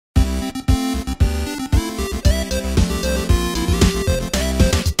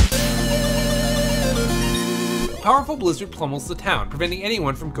powerful blizzard pummels the town, preventing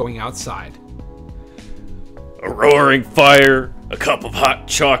anyone from going outside. A roaring fire, a cup of hot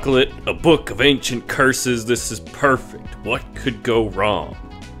chocolate, a book of ancient curses. This is perfect. What could go wrong?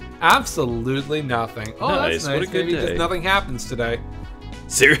 Absolutely nothing. Oh, Nice. that's nice. What a good Maybe day. just nothing happens today.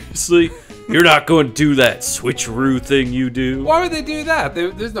 Seriously? You're not going to do that switcheroo thing you do? Why would they do that?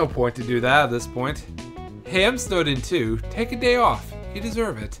 There's no point to do that at this point. Hey, I'm snowed in too. Take a day off. You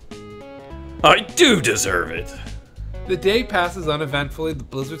deserve it. I do deserve it. The day passes uneventfully, the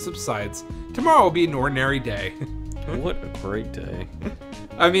blizzard subsides. Tomorrow will be an ordinary day. What a great day.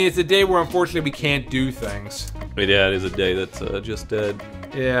 I mean, it's a day where unfortunately we can't do things. Yeah, it is a day that's just dead.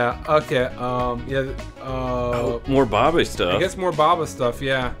 Yeah, okay, More Bobby stuff. I guess more Baba stuff,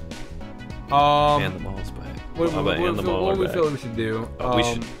 yeah. And the mall's back. What What do we feel we should do? We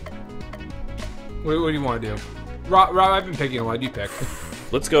should. What do you want to do? Rob, I've been picking a lot. You pick.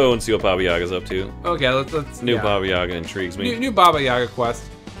 Let's go and see what Baba Yaga's up to. Okay, let's New yeah. Baba Yaga intrigues me. New Baba Yaga quest.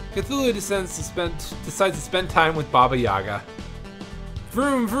 Cthulhu decides to spend time with Baba Yaga.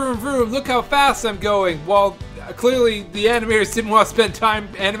 Vroom, vroom, vroom, look how fast I'm going. Well, clearly the animators didn't want to spend time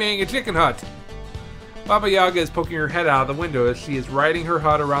animating a chicken hut. Baba Yaga is poking her head out of the window as she is riding her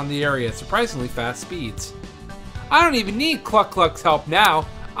hut around the area at surprisingly fast speeds. I don't even need Cluck Cluck's help now.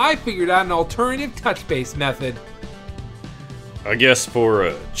 I figured out an alternative touch-based method. I guess for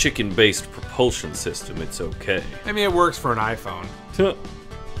a chicken-based propulsion system, it's okay. I mean, it works for an iPhone.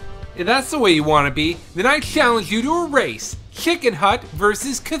 If that's the way you want to be, then I challenge you to a race. Chicken Hut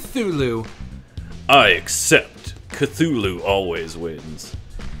versus Cthulhu. I accept. Cthulhu always wins.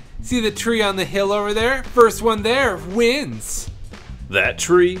 See the tree on the hill over there? First one there wins. That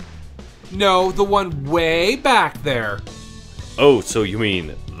tree? No, the one way back there. Oh, so you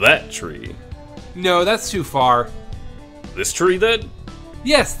mean that tree? No, that's too far. This tree, then?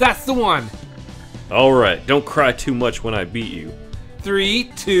 Yes, that's the one. Alright, don't cry too much when I beat you.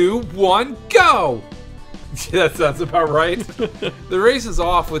 3, 2, 1, go! That sounds about right. The race is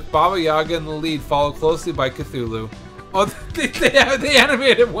off with Baba Yaga in the lead, followed closely by Cthulhu. Oh, they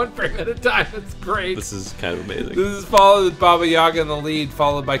animated one frame at a time. That's great. This is kind of amazing. This is followed with Baba Yaga in the lead,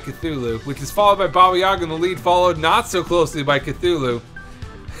 followed by Cthulhu, which is followed by Baba Yaga in the lead, followed not so closely by Cthulhu.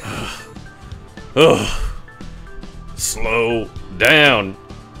 Ugh. Slow down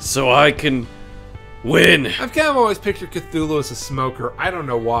so I can win. I've kind of always pictured Cthulhu as a smoker. I don't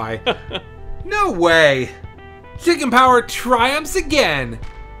know why. No way. Chicken Power triumphs again.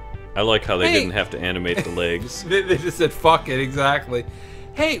 I like how they didn't have to animate the legs. They just said fuck it, exactly.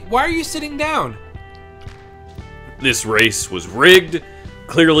 Hey, why are you sitting down? This race was rigged.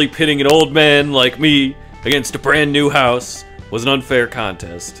 Clearly pitting an old man like me against a brand new house was an unfair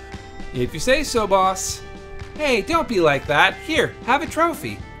contest. If you say so, boss. Hey, don't be like that. Here, have a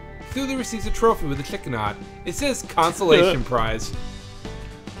trophy. Cthulhu receives a trophy with a chicken on. It says consolation prize.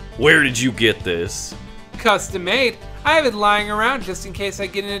 Where did you get this? Custom made. I have it lying around just in case I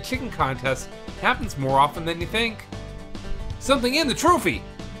get in a chicken contest. It happens more often than you think. Something in the trophy!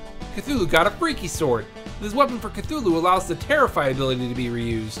 Cthulhu got a freaky sword. This weapon for Cthulhu allows the Terrify ability to be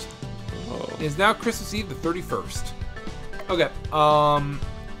reused. Oh. It is now Christmas Eve the 31st. Okay, I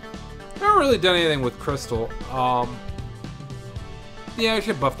haven't really done anything with Crystal. Yeah, I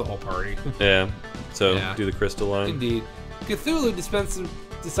should buff the whole party. Yeah, so Yeah. do the crystal line. Indeed. Cthulhu decides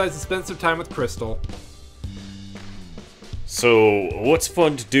to spend some time with Crystal. So, what's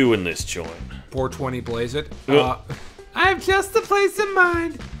fun to do in this joint? 420 blaze it. Ugh. I have just the place in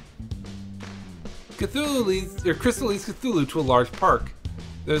mind. Crystal leads Cthulhu to a large park.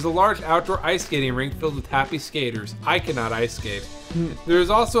 There's a large outdoor ice skating rink filled with happy skaters. I cannot ice skate. There is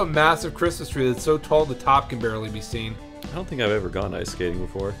also a massive Christmas tree that's so tall the top can barely be seen. I don't think I've ever gone ice skating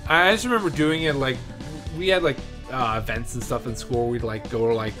before. I just remember doing it like, we had like events and stuff in school. We'd like go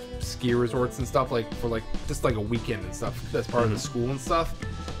to like ski resorts and stuff like for like just like a weekend and stuff. That's part of the school and stuff.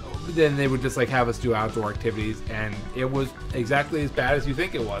 Then they would just like have us do outdoor activities, and it was exactly as bad as you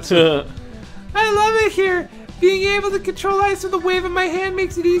think it was. I love it here. Being able to control ice with a wave of my hand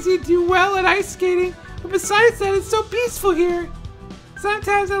makes it easy to do well at ice skating. But besides that, it's so peaceful here.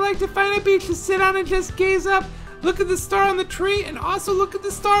 Sometimes I like to find a beach to sit on and just gaze up, look at the star on the tree, and also look at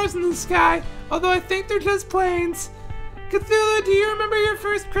the stars in the sky, although I think they're just planes. Cthulhu, do you remember your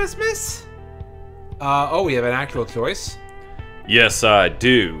first Christmas? Oh, we have an actual choice. Yes, I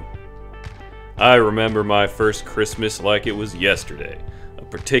do. I remember my first Christmas like it was yesterday. A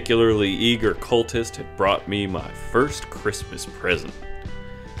particularly eager cultist had brought me my first Christmas present.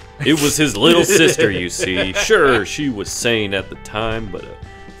 It was his little sister, you see. Sure, she was sane at the time, but a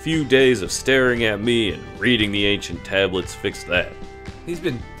few days of staring at me and reading the ancient tablets fixed that.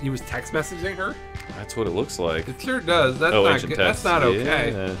 He was text messaging her? That's what it looks like. It sure does. That's oh, not ancient good. texts. That's not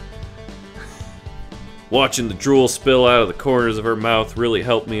okay. Yeah. Watching the drool spill out of the corners of her mouth really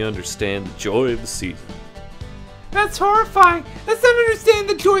helped me understand the joy of the season. That's horrifying. That's not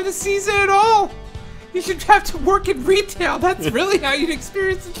understanding the joy of the season at all. You should have to work in retail. That's really how you'd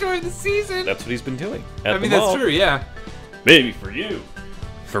experience the joy of the season. That's what he's been doing. I mean, that's true, yeah. Maybe for you.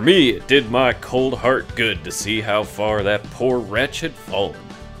 For me, it did my cold heart good to see how far that poor wretch had fallen.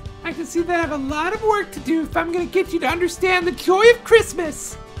 I can see that I have a lot of work to do if I'm going to get you to understand the joy of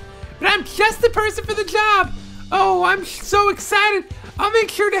Christmas. But I'm just the person for the job. Oh, I'm so excited. I'll make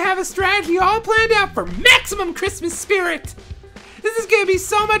sure to have a strategy all planned out for maximum Christmas spirit. This is going to be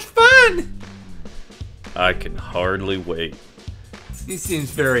so much fun. I can hardly wait. He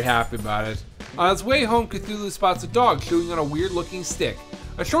seems very happy about it. On his way home, Cthulhu spots a dog chewing on a weird-looking stick.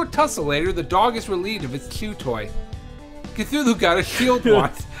 A short tussle later, the dog is relieved of its chew toy. Cthulhu got a shield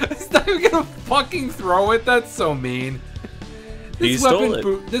once. He's not even gonna fucking throw it? That's so mean.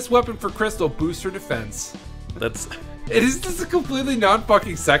 This weapon for Crystal boosts her defense. It is just a completely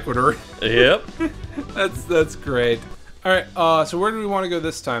non-fucking sequitur. Yep. That's great. Alright, so where do we want to go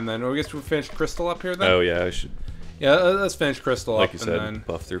this time then? I guess we'll finish Crystal up here then? Oh yeah, I should. Yeah, let's finish Crystal like up you said, and then...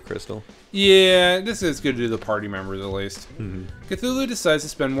 buff through Crystal. Yeah, this is good to do the party members at least. Mm-hmm. Cthulhu decides to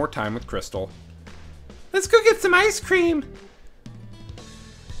spend more time with Crystal. Let's go get some ice cream!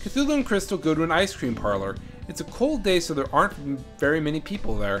 Cthulhu and Crystal go to an ice cream parlor. It's a cold day, so there aren't very many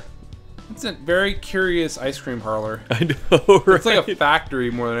people there. It's a very curious ice cream parlor. I know, right? It's like a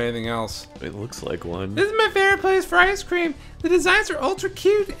factory more than anything else. It looks like one. This is my favorite place for ice cream. The designs are ultra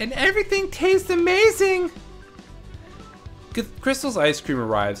cute and everything tastes amazing. Crystal's ice cream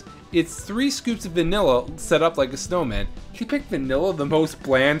arrives. It's 3 scoops of vanilla set up like a snowman. She picked vanilla, the most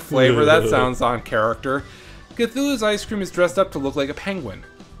bland flavor. That sounds on character. Cthulhu's ice cream is dressed up to look like a penguin.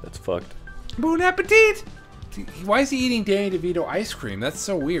 That's fucked. Bon appetit! Why is he eating Danny DeVito ice cream? That's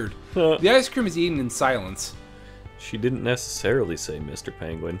so weird. The ice cream is eaten in silence. She didn't necessarily say Mr.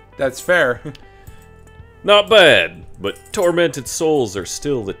 Penguin. That's fair. Not bad, but tormented souls are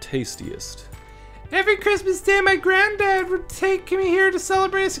still the tastiest. Every Christmas Day, my granddad would take me here to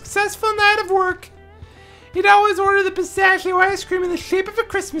celebrate a successful night of work. He'd always order the pistachio ice cream in the shape of a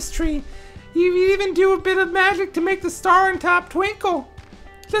Christmas tree. He'd even do a bit of magic to make the star on top twinkle.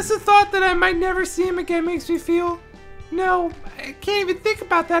 Just the thought that I might never see him again makes me feel... No, I can't even think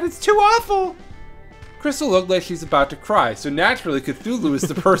about that. It's too awful. Crystal looked like she's about to cry, so naturally Cthulhu is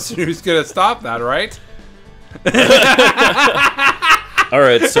the person who's going to stop that, right?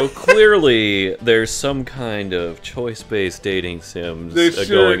 Alright, so clearly there's some kind of choice-based dating sims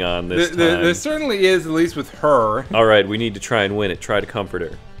going on this time. There certainly is, at least with her. Alright, we need to try and win it. Try to comfort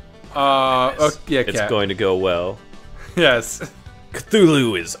her. Okay, it's going to go well. Yes.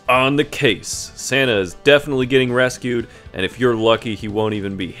 Cthulhu is on the case. Santa is definitely getting rescued, and if you're lucky, he won't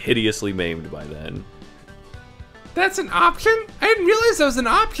even be hideously maimed by then. That's an option? I didn't realize that was an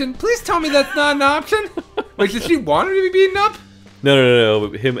option. Please tell me that's not an option. Wait, did she want him to be beaten up?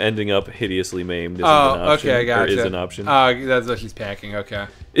 No. Him ending up hideously maimed isn't an option. Okay, I gotcha. Or is an option. That's what she's packing, okay.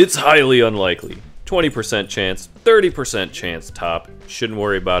 It's highly unlikely. 20% chance, 30% chance top. Shouldn't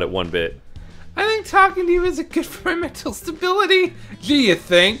worry about it one bit. I think talking to you isn't good for my mental stability. Do you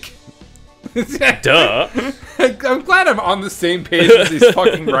think? Duh. I'm glad I'm on the same page as these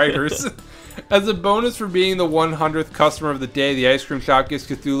fucking writers. As a bonus for being the 100th customer of the day, the ice cream shop gives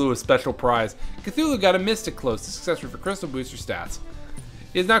Cthulhu a special prize. Cthulhu got a Mystic Close, the successor for Crystal Booster stats.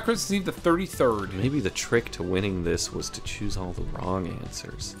 It is now Christmas Eve the 33rd. Maybe the trick to winning this was to choose all the wrong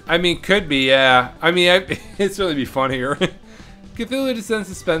answers. I mean, could be, yeah. I mean, it'd certainly be funnier. Cthulhu decides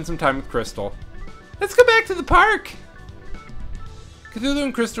to spend some time with Crystal. Let's go back to the park! Cthulhu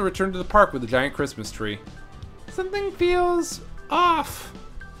and Crystal return to the park with a giant Christmas tree. Something feels off.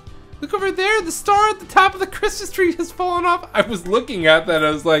 Look over there, the star at the top of the Christmas tree has fallen off. I was looking at that and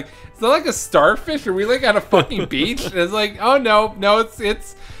I was like, is that like a starfish? Are we like at a fucking beach? And it's like, oh no,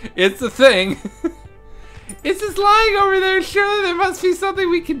 it's a thing. It's just lying over there. Surely there must be something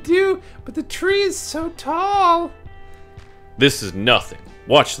we can do, but the tree is so tall. This is nothing.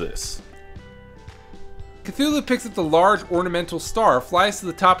 Watch this. Cthulhu picks up the large ornamental star, flies to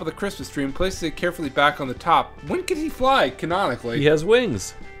the top of the Christmas tree, and places it carefully back on the top. When could he fly, canonically? He has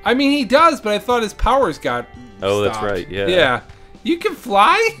wings. I mean, he does, but I thought his powers got Oh, stopped. that's right, yeah. Yeah. You can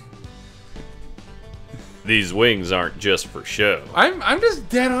fly? These wings aren't just for show. I'm just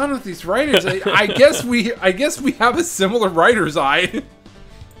dead on with these writers. I guess we have a similar writer's eye.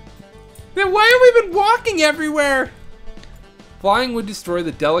 Then why have we been walking everywhere? Flying would destroy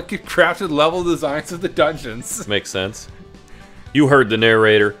the delicate crafted level designs of the dungeons. Makes sense. You heard the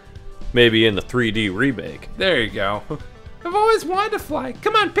narrator. Maybe in the 3D remake. There you go. I've always wanted to fly.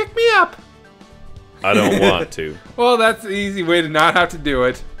 Come on, pick me up. I don't want to. Well, that's the easy way to not have to do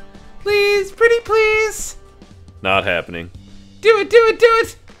it. Please, pretty please. Not happening. Do it, do it, do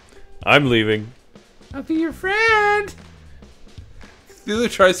it. I'm leaving. I'll be your friend.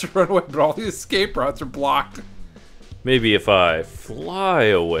 Cthulhu tries to run away, but all the escape routes are blocked. Maybe if I fly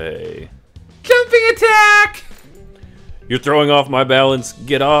away. Jumping attack! You're throwing off my balance.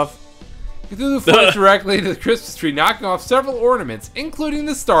 Get off. Cthulhu flies directly into the Christmas tree, knocking off several ornaments, including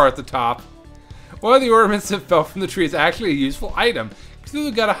the star at the top. One of the ornaments that fell from the tree is actually a useful item.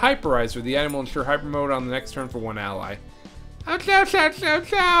 Cthulhu got a hyperizer. The item will ensure hyper mode on the next turn for one ally. Ouch, ouch, ouch,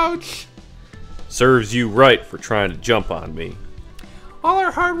 ouch, ouch! Serves you right for trying to jump on me. All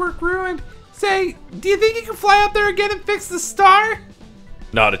our hard work ruined. Say, do you think you can fly up there again and fix the star?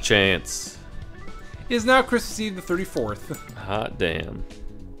 Not a chance. It is now Christmas Eve the 34th. Hot damn.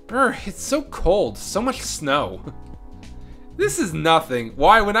 Brr, it's so cold. So much snow. This is nothing.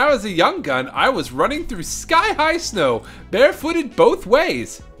 Why, when I was a young gun, I was running through sky-high snow, barefooted both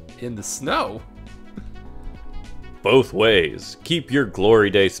ways. In the snow. Both ways. Keep your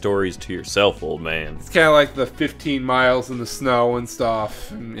glory day stories to yourself, old man. It's kind of like the 15 miles in the snow and stuff.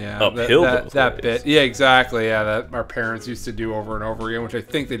 And yeah, Uphill that bit. Yeah, exactly. Yeah, that our parents used to do over and over again, which I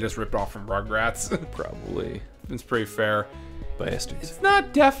think they just ripped off from Rugrats. Probably. It's pretty fair. Bastards. It's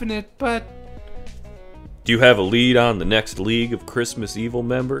not definite, but... Do you have a lead on the next League of Christmas Evil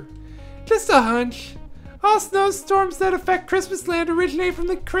member? Just a hunch. All snowstorms that affect Christmas land originate from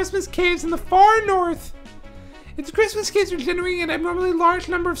the Christmas caves in the far north. If the Christmas caves are generating an abnormally large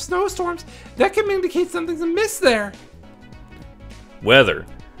number of snowstorms, that can indicate something's amiss there. Weather.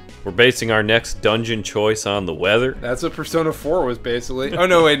 We're basing our next dungeon choice on the weather? That's what Persona 4 was basically. Oh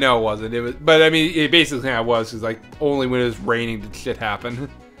no, wait, no, it wasn't. It was, but I mean, it basically kind of was. Because like only when it was raining did shit happen.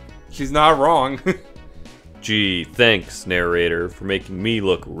 She's not wrong. Gee, thanks, narrator, for making me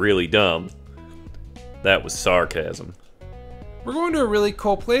look really dumb. That was sarcasm. We're going to a really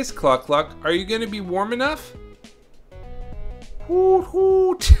cold place, Cluck Cluck. Are you going to be warm enough? Hoot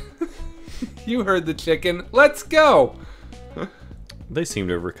hoot. You heard the chicken. Let's go. They seem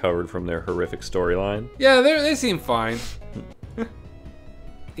to have recovered from their horrific storyline. Yeah, they seem fine.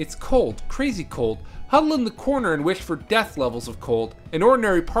 It's cold, crazy cold. Huddle in the corner and wish for death levels of cold. An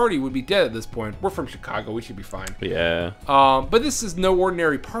ordinary party would be dead at this point. We're from Chicago, we should be fine. Yeah. But this is no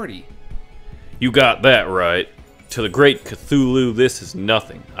ordinary party. You got that right. To the great Cthulhu, this is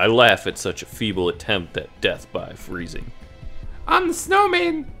nothing. I laugh at such a feeble attempt at death by freezing. I'm the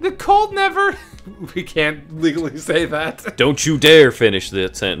snowman. The cold never... We can't legally say that. Don't you dare finish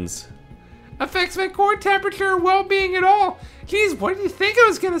that sentence. Affects my core temperature or well-being at all. Geez, what do you think I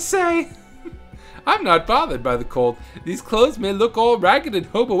was gonna say? I'm not bothered by the cold. These clothes may look all ragged and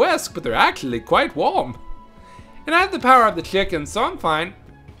hobo-esque, but they're actually quite warm. And I have the power of the chicken, so I'm fine.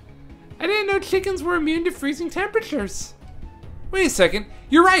 I didn't know chickens were immune to freezing temperatures. Wait a second.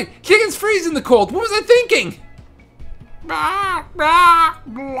 You're right. Chickens freeze in the cold. What was I thinking?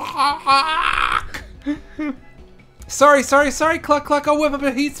 Sorry, Cluck Cluck. I'll whip up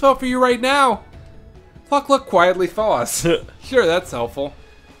a heat spell for you right now. Cluck Cluck quietly thaws. Sure, that's helpful.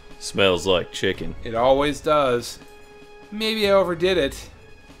 Smells like chicken. It always does. Maybe I overdid it.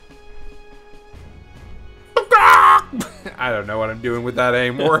 I don't know what I'm doing with that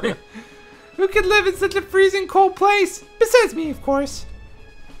anymore. Who could live in such a freezing cold place? Besides me, of course.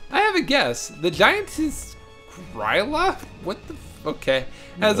 I have a guess. The giantess Kryla? What the okay.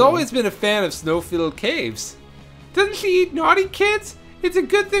 Has always been a fan of snow-filled caves. Doesn't she eat naughty kids? It's a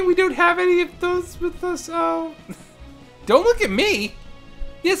good thing we don't have any of those with us, oh. Don't look at me.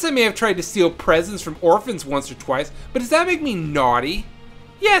 Yes, I may have tried to steal presents from orphans once or twice, but does that make me naughty?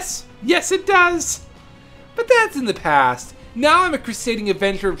 Yes, it does. But that's in the past. Now I'm a crusading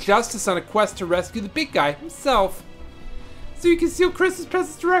avenger of justice on a quest to rescue the big guy himself. So you can steal Christmas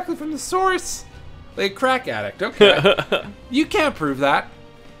presents directly from the source. Like a crack addict, okay. You can't prove that.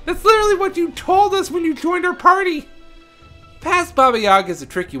 That's literally what you told us when you joined our party. Past Baba Yaga is a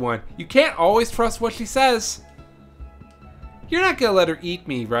tricky one. You can't always trust what she says. You're not gonna let her eat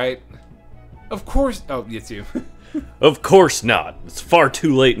me, right? Of course. Oh, it's you. Of course not. It's far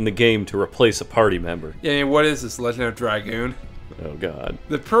too late in the game to replace a party member. Yeah, I mean, what is this, Legend of Dragoon? Oh god.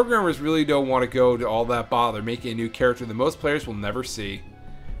 The programmers really don't want to go to all that bother making a new character that most players will never see.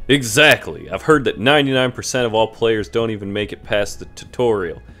 Exactly. I've heard that 99% of all players don't even make it past the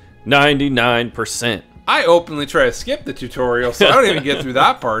tutorial. 99%. I openly try to skip the tutorial, so I don't even get through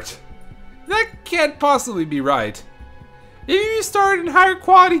that part. That can't possibly be right. If you started in higher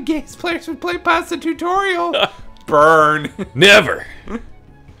quality games, players would play past the tutorial. Burn. Never.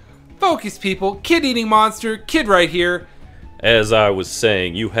 Focus, people. Kid-eating monster. Kid right here. As I was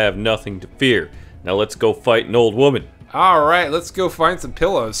saying, you have nothing to fear. Now let's go fight an old woman. Alright, let's go find some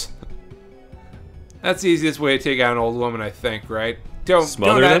pillows. That's the easiest way to take out an old woman, I think, right?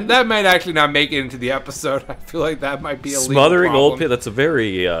 Smother them? That might actually not make it into the episode. I feel like that might be a legal Smothering problem. old people, that's a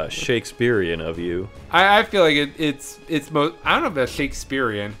very Shakespearean of you. I feel like it's most... I don't know if that's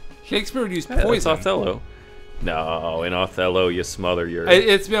Shakespearean. Shakespeare would use poison. That's Othello. No, in Othello, you smother your...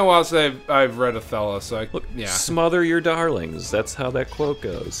 It's been a while since I've read Othello, so yeah. Smother your darlings. That's how that quote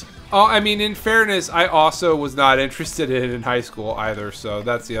goes. Oh, I mean, in fairness, I also was not interested in it in high school either, so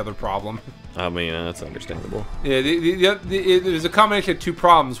that's the other problem. I mean, that's understandable. Yeah, there's a combination of two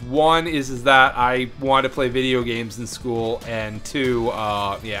problems. One is that I wanted to play video games in school, and two,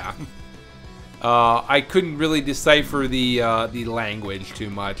 yeah. I couldn't really decipher the language too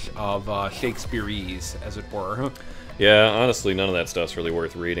much of Shakespeareese, as it were. Yeah, honestly, none of that stuff's really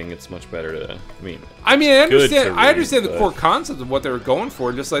worth reading. It's much better to. I understand the but... core concept of what they were going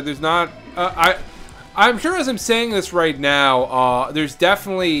for. Just like there's not. I'm sure as I'm saying this right now, there's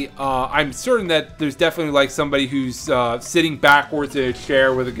definitely. I'm certain that there's definitely like somebody who's sitting backwards in a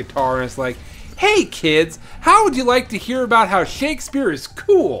chair with a guitar and it's like, "Hey kids, how would you like to hear about how Shakespeare is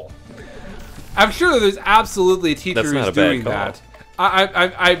cool?" I'm sure there's absolutely a teacher who's doing that.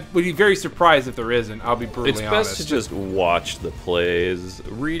 I would be very surprised if there isn't. I'll be brutally honest. It's best to just watch the plays.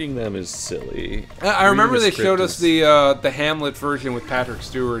 Reading them is silly. I remember they showed us the Hamlet version with Patrick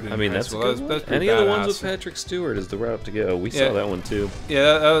Stewart. I mean, that's good. That's any of the ones with Patrick Stewart is the route to go. We saw that one too.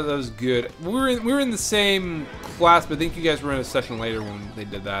 Yeah, that was good. We were in the same class, but I think you guys were in a session later when they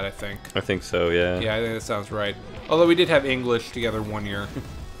did that. I think so. Yeah. Yeah, I think that sounds right. Although we did have English together one year.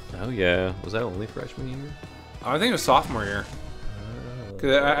 Oh yeah, was that only freshman year? I think it was sophomore year. Cause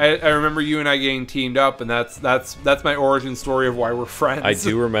I remember you and I getting teamed up, and that's my origin story of why we're friends. I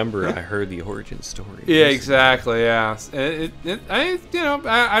do remember. I heard the origin story. Yeah, exactly. Yeah,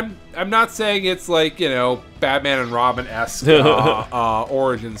 I'm not saying it's like Batman and Robin-esque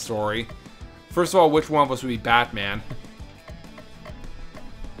origin story. First of all, which one of us would be Batman?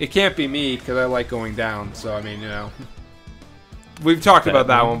 It can't be me because I like going down. So I mean, we've talked about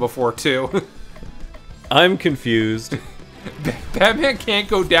that one before too. I'm confused. Batman can't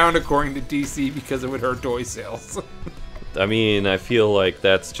go down according to DC because it would hurt toy sales. I mean, I feel like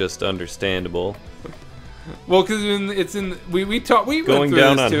that's just understandable. Well, because we went going through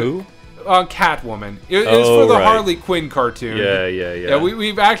down this on too. who? On Catwoman. It was for the right. Harley Quinn cartoon. Yeah. Yeah,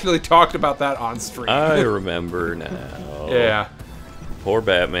 we've actually talked about that on stream. I remember now. Yeah. Poor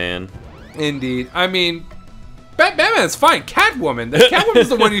Batman. Indeed. I mean, Batman's fine. Catwoman's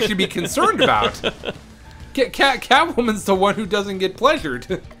the one you should be concerned about. Catwoman's the one who doesn't get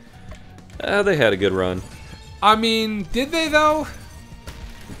pleasured. They had a good run. I mean, did they though?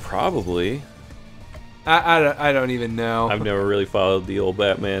 Probably. I don't even know. I've never really followed the old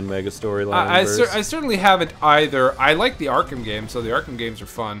Batman mega storyline. I certainly haven't either. I like the Arkham games, so the Arkham games are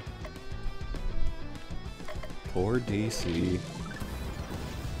fun. Poor DC.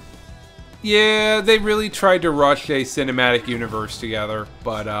 Yeah, they really tried to rush a cinematic universe together,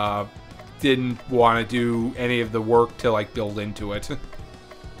 but didn't want to do any of the work to like build into it.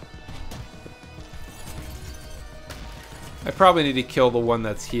 I probably need to kill the one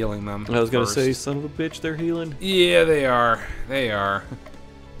that's healing them. I was gonna say, son of a bitch, they're healing. Yeah, they are. They are.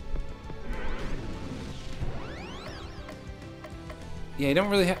 Yeah, I don't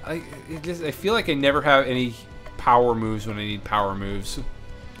really have. I feel like I never have any power moves when I need power moves.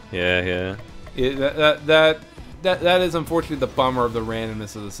 Yeah. That is unfortunately the bummer of the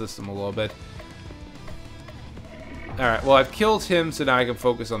randomness of the system a little bit. All right, well I've killed him, so now I can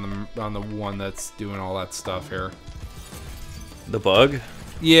focus on the one that's doing all that stuff here. The bug?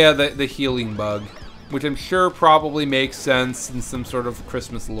 Yeah, the healing bug, which I'm sure probably makes sense in some sort of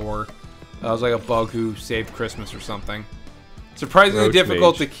Christmas lore. That was like a bug who saved Christmas or something. Surprisingly Roach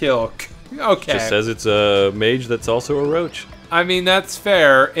difficult mage. to kill. Okay. Just says it's a mage that's also a roach. I mean, that's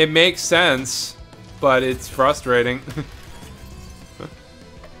fair. It makes sense, but it's frustrating.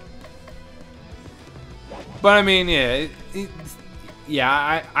 But I mean,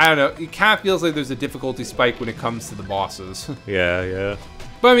 yeah, I don't know. It kind of feels like there's a difficulty spike when it comes to the bosses. Yeah.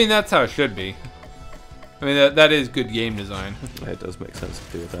 But I mean, that's how it should be. I mean, that is good game design. It does make sense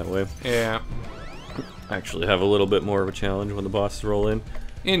to do it that way. Yeah. Actually have a little bit more of a challenge when the bosses roll in.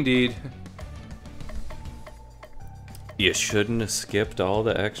 Indeed. You shouldn't have skipped all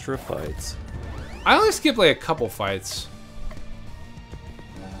the extra fights. I only skipped like a couple fights.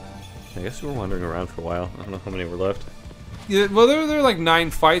 I guess we were wandering around for a while. I don't know how many were left. Yeah, well, there were like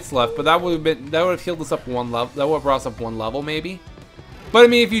 9 fights left, but that would have healed us up one level. That would have brought us up one level, maybe. But I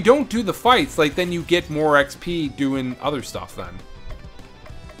mean, if you don't do the fights, like, then you get more XP doing other stuff then.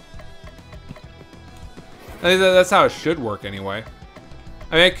 I mean, that's how it should work anyway.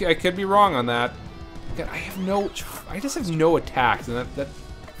 I mean, I could be wrong on that. God, I just have no attacks, and that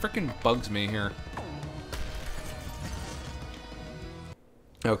freaking bugs me here.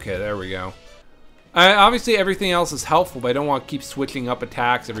 Okay, there we go. Obviously, everything else is helpful, but I don't want to keep switching up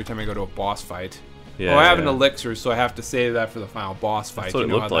attacks every time I go to a boss fight. Yeah, I have an elixir, so I have to save that for the final boss fight. That's what it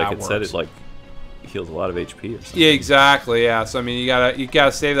looked like. It said it like heals a lot of HP or something. Yeah, exactly. Yeah, so I mean, you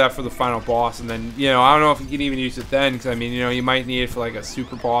gotta save that for the final boss, and then I don't know if you can even use it then, because I mean, you might need it for like a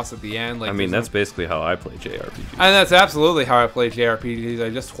super boss at the end. Like, I mean, that's basically how I play JRPGs. And that's absolutely how I play JRPGs. I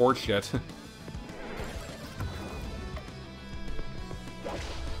just hoard shit.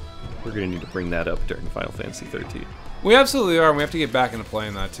 We're gonna need to bring that up during Final Fantasy 13. We absolutely are. And we have to get back into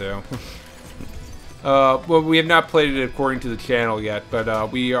playing that too. Well, we have not played it according to the channel yet,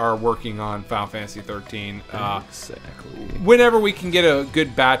 but we are working on Final Fantasy 13. Exactly. Whenever we can get a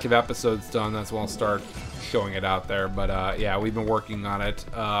good batch of episodes done, that's when I'll start showing it out there. But yeah, we've been working on it.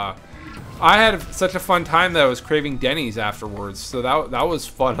 I had such a fun time that I was craving Denny's afterwards, so that was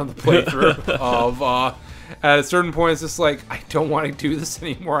fun on the playthrough. Of at a certain point, it's just like, I don't want to do this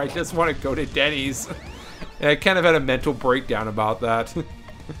anymore. I just want to go to Denny's. And I kind of had a mental breakdown about that.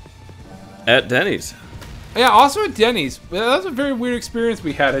 At Denny's. Yeah, also at Denny's. That was a very weird experience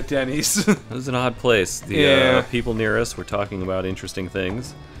we had at Denny's. It was an odd place. The people near us were talking about interesting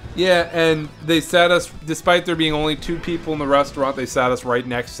things. Yeah, and they sat us, despite there being only 2 people in the restaurant, they sat us right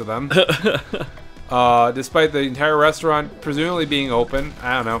next to them. Despite the entire restaurant presumably being open.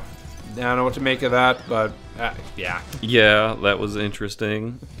 I don't know what to make of that, but yeah. Yeah, that was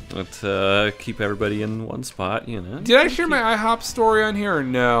interesting. But keep everybody in one spot, Did I share my IHOP story on here or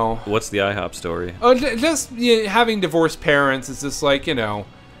no? What's the IHOP story? Oh, just having divorced parents. It's just like, it was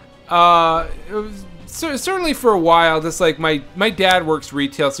certainly for a while, just like my dad works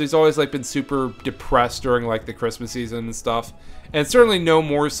retail, so he's always like been super depressed during like the Christmas season and stuff. And certainly no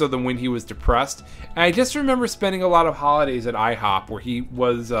more so than when he was depressed. And I just remember spending a lot of holidays at IHOP where he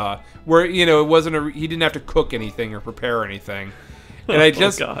was, it wasn't he didn't have to cook anything or prepare anything. And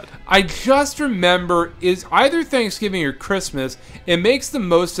I just remember, is either Thanksgiving or Christmas, it makes the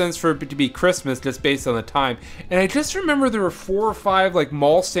most sense for it to be Christmas just based on the time. And I just remember there were 4 or 5 like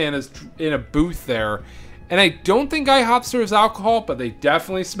mall Santas in a booth there. And I don't think IHOP serves alcohol, but they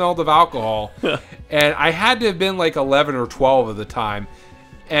definitely smelled of alcohol. And I had to have been like 11 or 12 at the time.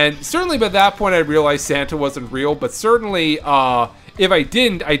 And certainly by that point I realized Santa wasn't real, but certainly if I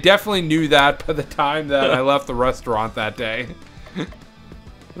didn't, I definitely knew that by the time that I left the restaurant that day.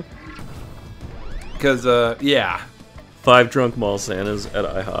 Because, yeah. 5 drunk mall Santas at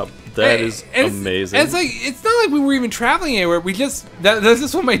IHOP. That is amazing. It's not like we were even traveling anywhere. We just that's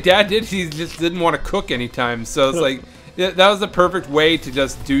just what my dad did. He just didn't want to cook anytime. So it's like that was the perfect way to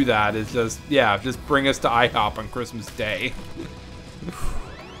just do that. Is just bring us to IHOP on Christmas Day.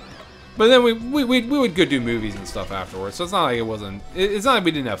 But then we would go do movies and stuff afterwards. So it's not like it wasn't. It's not like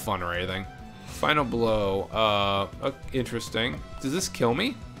we didn't have fun or anything. Final blow. Interesting. Does this kill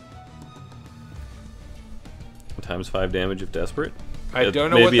me? Times 5 damage if desperate. I don't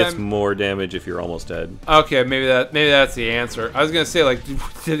know. Maybe it's more damage if you're almost dead. Okay, maybe that's the answer. I was gonna say, like,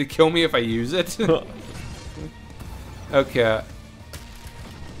 did it kill me if I use it? Okay.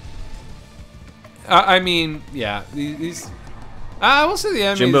 I mean, yeah. These. I will say the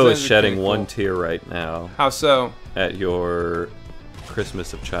enemies. Jimbo is shedding one tear right now. How so? At your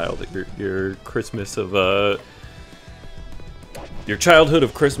Christmas of your Christmas of your childhood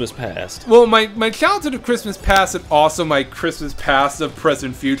of Christmas past. Well, my childhood of Christmas past and also my Christmas past of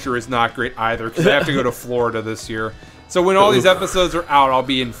present future is not great either, because I have to go to Florida this year. So when all these episodes are out, I'll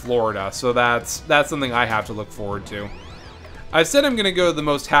be in Florida. So that's something I have to look forward to. I said I'm going to go to the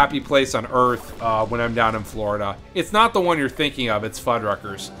most happy place on Earth when I'm down in Florida. It's not the one you're thinking of. It's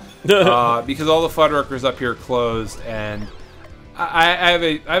Fuddruckers. Because all the Fuddruckers up here closed, and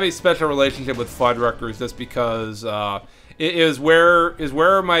I have a special relationship with Fuddruckers just because it is where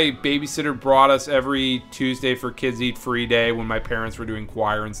my babysitter brought us every Tuesday for Kids Eat Free Day when my parents were doing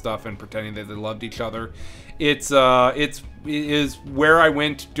choir and stuff and pretending that they loved each other. It is where I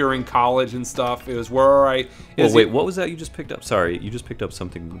went during college and stuff. It was where I. Oh wait, what was that you just picked up? Sorry, you just picked up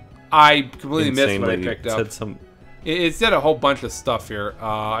something. I completely missed what I picked up. Said some. It said a whole bunch of stuff here.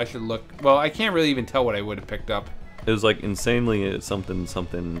 I should look. Well, I can't really even tell what I would have picked up. It was like insanely something.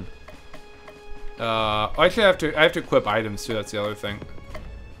 I have to equip items too. That's the other thing.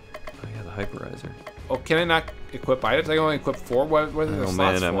 Oh yeah, the hyperizer. Oh, can I not? equip items. I can only equip 4. What are the Oh slots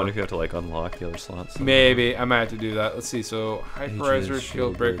man, for? I wonder if you have to like unlock the other slots. Maybe I might have to do that. Let's see. So hyperizer, Aegis,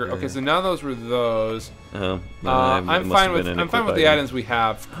 shield breaker. breaker. Okay, so none of those were those. Oh, I'm fine with the items we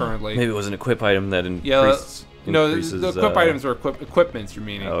have currently. Maybe it was an equip item that increases, increases. the equip items are equipments. You're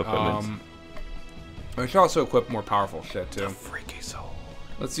meaning. Oh, equipments. I should also equip more powerful shit too. Freaky soul.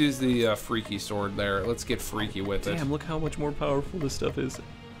 Let's use the freaky sword there. Let's get freaky with it. Damn, look how much more powerful this stuff is.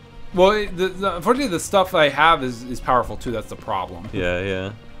 Well, unfortunately, the stuff I have is powerful too. That's the problem.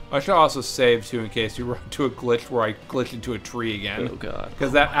 Yeah. I should also save too in case you run into a glitch where I glitch into a tree again. Oh god.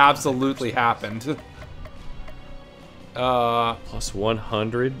 Because that absolutely happened. Plus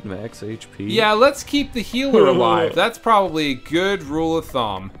 100 max HP. Yeah, let's keep the healer alive. That's probably a good rule of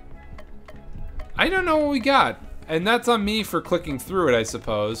thumb. I don't know what we got. And that's on me for clicking through it, I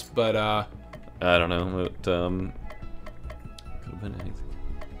suppose. But, I don't know. It, could have been anything.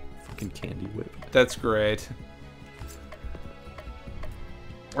 Fucking candy whip. That's great.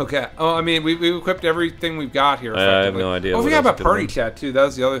 Okay. Oh, I mean, we equipped everything we've got here. I have no idea. Oh, we forgot about party chat, too. That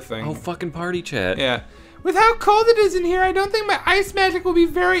was the other thing. Oh, fucking party chat. Yeah. With how cold it is in here, I don't think my ice magic will be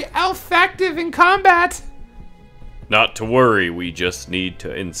very effective in combat. Not to worry, we just need to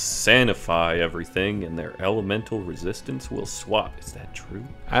insanify everything and their elemental resistance will swap. Is that true?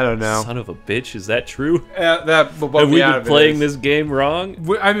 I don't know. Son of a bitch, is that true? That will have we been playing this game wrong?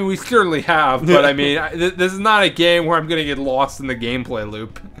 I mean, we certainly have, but I mean, this is not a game where I'm going to get lost in the gameplay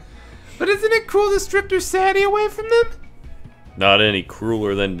loop. But isn't it cool to strip their sanity away from them? Not any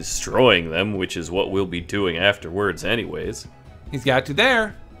crueler than destroying them, which is what we'll be doing afterwards anyways. He's got you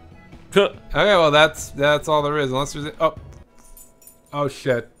there. Okay, well that's all there is. Unless there's oh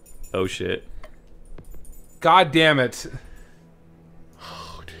shit. Oh shit. God damn it.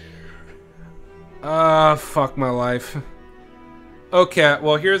 Oh dear. Fuck my life. Okay,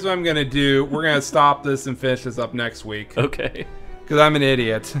 well here's what I'm gonna do. We're gonna stop this and finish this up next week. Okay. Because I'm an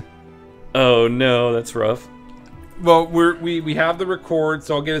idiot. Oh no, that's rough. Well, we have the record,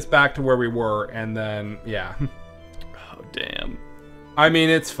 so I'll get us back to where we were, and then yeah. Oh damn. I mean,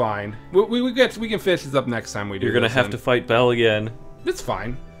 it's fine. We can finish this up next time we do. You're gonna have to fight Bell again. It's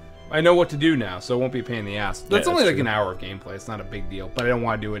fine. I know what to do now, so it won't be a pain in the ass. That's only like an hour of gameplay. It's not a big deal, but I don't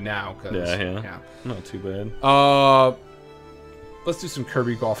want to do it now because yeah, not too bad. Let's do some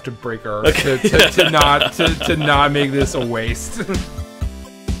Kirby golf to break our to not make this a waste.